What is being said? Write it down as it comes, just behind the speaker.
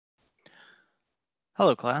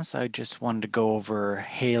Hello class, I just wanted to go over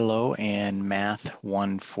Halo and Math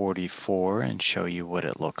 144 and show you what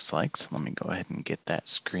it looks like. So let me go ahead and get that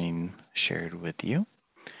screen shared with you.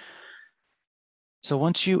 So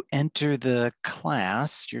once you enter the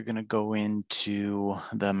class, you're going to go into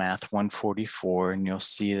the Math 144 and you'll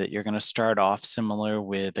see that you're going to start off similar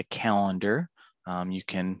with a calendar. You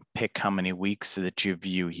can pick how many weeks that you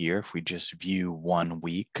view here. If we just view 1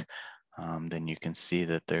 week, then you can see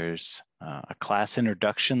that there's a class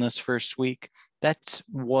introduction this first week. That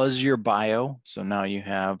was your bio. So now you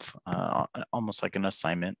have almost like an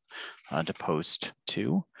assignment to post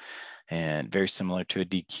to, and very similar to a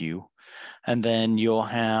DQ. And then you'll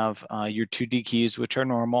have your 2 DQs, which are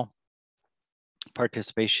normal,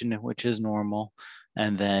 participation, which is normal.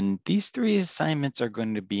 And then these 3 assignments are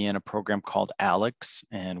going to be in a program called Alex,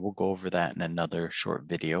 and we'll go over that in another short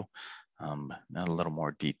video, in a little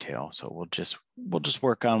more detail. So we'll just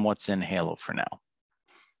work on what's in Halo for now.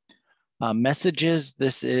 Messages,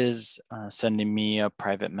 this is sending me a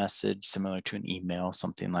private message similar to an email,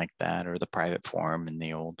 something like that, or the private forum in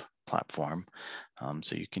the old platform.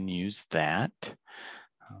 So you can use that.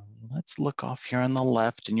 Let's look off here on the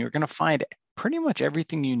left, and you're going to find pretty much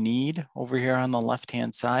everything you need over here on the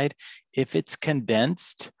left-hand side. If it's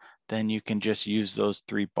condensed, then you can just use those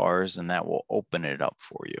 3 bars and that will open it up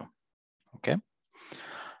for you. Okay.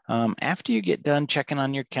 After you get done checking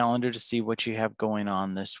on your calendar to see what you have going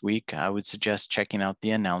on this week, I would suggest checking out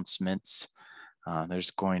the announcements.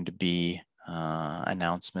 There's going to be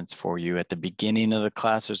announcements for you at the beginning of the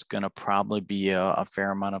class. There's going to probably be a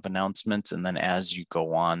fair amount of announcements, and then as you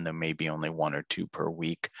go on, there may be only 1 or 2 per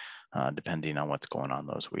week, depending on what's going on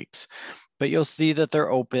those weeks. But you'll see that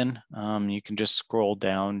they're open. You can just scroll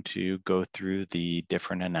down to go through the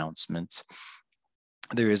different announcements.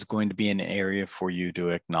 There is going to be an area for you to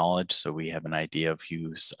acknowledge, so we have an idea of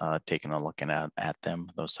who's taking a look at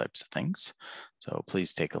them, those types of things. So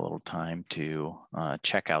please take a little time to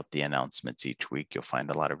check out the announcements each week. You'll find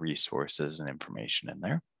a lot of resources and information in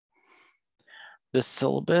there. The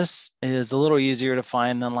syllabus is a little easier to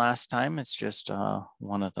find than last time. It's just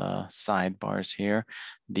one of the sidebars here.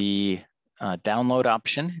 The download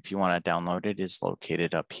option, if you want to download it, is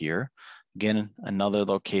located up here. Again, another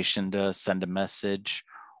location to send a message,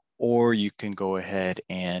 or you can go ahead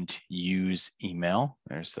and use email.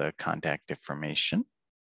 There's the contact information.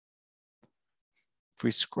 If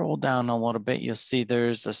we scroll down a little bit, you'll see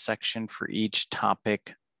there's a section for each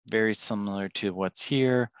topic, very similar to what's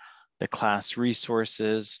here. The class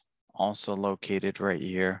resources, also located right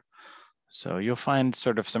here. So you'll find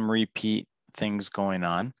sort of some repeat things going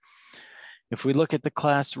on. If we look at the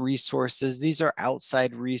class resources, these are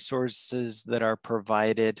outside resources that are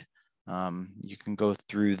provided. You can go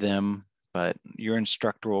through them, but your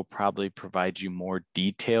instructor will probably provide you more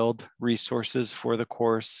detailed resources for the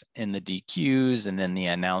course in the DQs and in the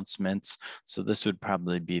announcements. So this would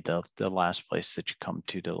probably be the last place that you come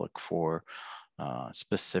to look for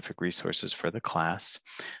specific resources for the class.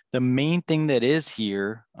 The main thing that is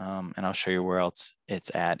here, and I'll show you where else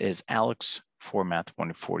it's at, is Alex for Math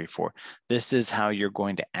 144. This is how you're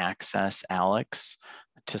going to access Alex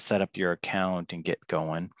to set up your account and get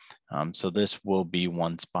going. So this will be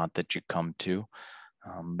one spot that you come to.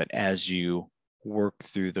 But as you work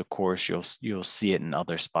through the course, you'll see it in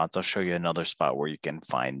other spots. I'll show you another spot where you can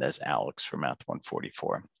find this Alex for Math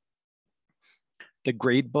 144. The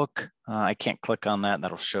grade book, I can't click on that.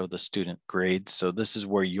 That'll show the student grades. So this is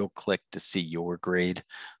where you'll click to see your grade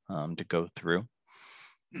to go through.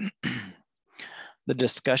 The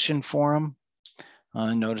discussion forum,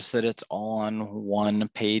 notice that it's all on one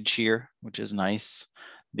page here, which is nice.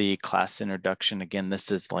 The class introduction, again,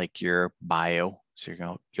 this is like your bio. So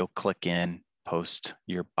you'll click in, post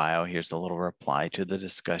your bio. Here's a little reply to the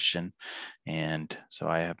discussion. And so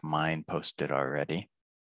I have mine posted already.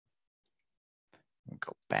 We'll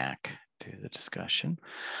go back to the discussion.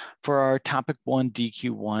 For our topic 1,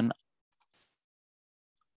 DQ1,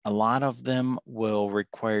 a lot of them will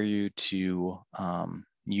require you to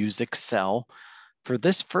use Excel. For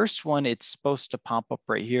this first one, it's supposed to pop up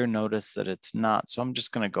right here. Notice that it's not. So I'm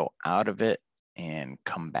just going to go out of it and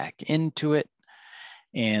come back into it.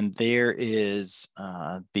 And there is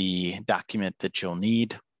the document that you'll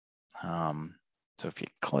need. So if you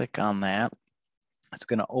click on that, it's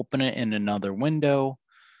going to open it in another window.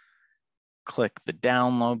 Click the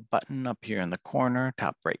download button up here in the corner,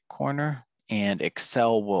 top right corner, and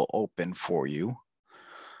Excel will open for you.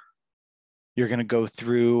 You're going to go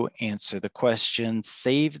through, answer the questions,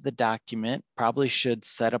 save the document. Probably should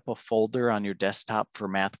set up a folder on your desktop for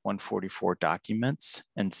Math 144 documents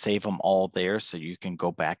and save them all there so you can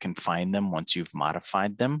go back and find them once you've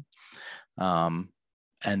modified them.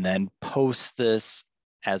 and then post this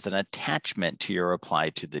as an attachment to your reply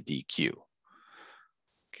to the DQ.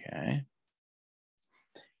 Okay.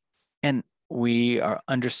 And we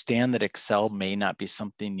understand that Excel may not be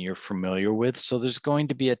something you're familiar with. So there's going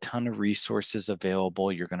to be a ton of resources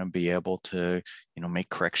available. You're going to be able to, make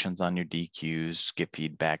corrections on your DQs, get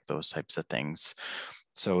feedback, those types of things.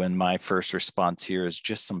 So in my first response here is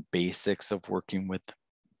just some basics of working with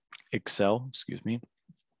Excel, excuse me.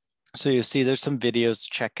 So you'll see there's some videos to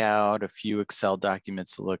check out, a few Excel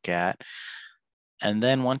documents to look at. And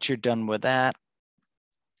then once you're done with that,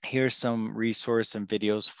 here's some resource and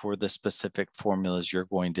videos for the specific formulas you're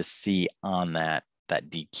going to see on that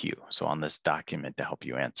DQ. So on this document to help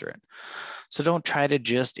you answer it. So don't try to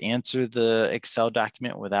just answer the Excel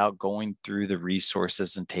document without going through the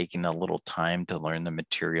resources and taking a little time to learn the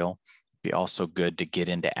material. It'd be also good to get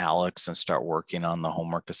into Alex and start working on the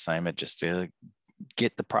homework assignment just to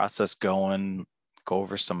get the process going, go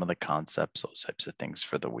over some of the concepts, those types of things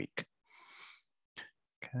for the week.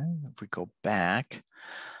 Okay, if we go back,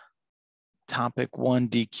 topic 1,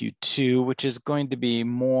 DQ2, which is going to be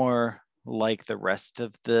more like the rest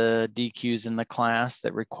of the DQs in the class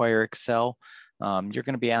that require Excel. You're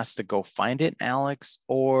going to be asked to go find it in Alex,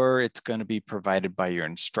 or it's going to be provided by your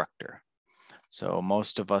instructor. So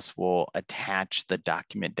most of us will attach the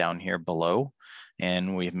document down here below,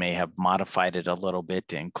 and we may have modified it a little bit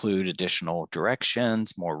to include additional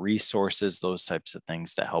directions, more resources, those types of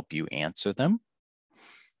things that help you answer them.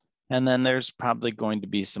 And then there's probably going to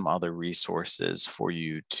be some other resources for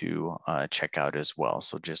you to check out as well.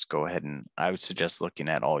 So just go ahead and I would suggest looking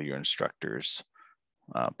at all your instructors'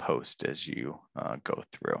 posts as you go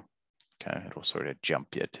through. Okay, it'll sort of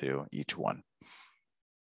jump you to each one.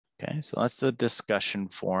 Okay, so that's the discussion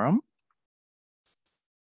forum.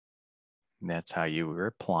 That's how you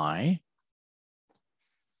reply.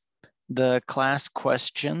 The class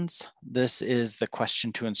questions, this is the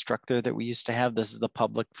question to instructor that we used to have. This is the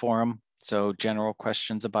public forum. So general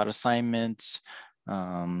questions about assignments.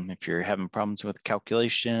 If you're having problems with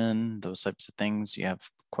calculation, those types of things, you have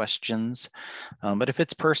questions. But if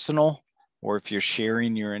it's personal, or if you're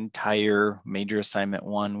sharing your entire major assignment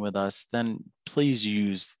 1 with us, then please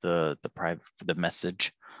use the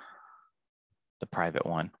message, the private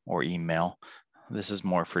one, or email. This is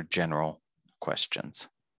more for general questions.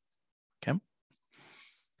 Okay.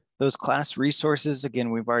 Those class resources,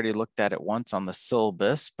 again, we've already looked at it once on the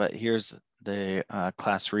syllabus, but here's the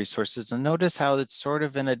class resources. And notice how it's sort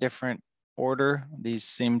of in a different order. These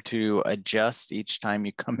seem to adjust each time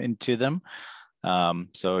you come into them.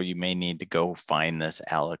 So you may need to go find this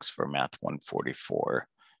Alex for MAT144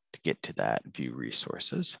 to get to that view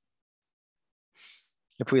resources.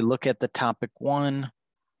 If we look at the topic 1,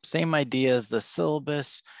 same idea as the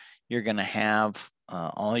syllabus. You're going to have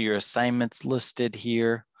all your assignments listed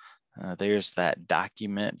here. There's that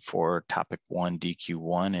document for topic 1,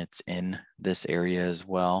 DQ1. It's in this area as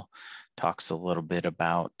well. Talks a little bit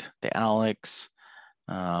about the Alex.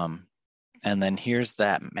 And then here's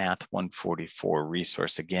that MAT144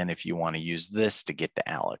 resource. Again, if you want to use this to get to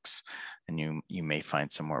Alex, and you may find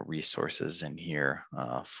some more resources in here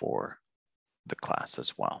for the class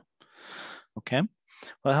as well. Okay.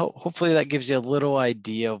 Well, hopefully that gives you a little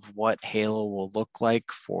idea of what Halo will look like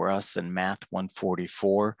for us in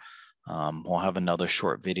MAT144. We'll have another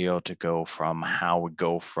short video to go from how we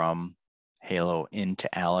go from Halo into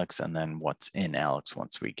Alex and then what's in Alex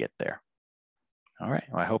once we get there. All right,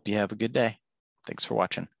 well, I hope you have a good day. Thanks for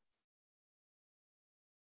watching.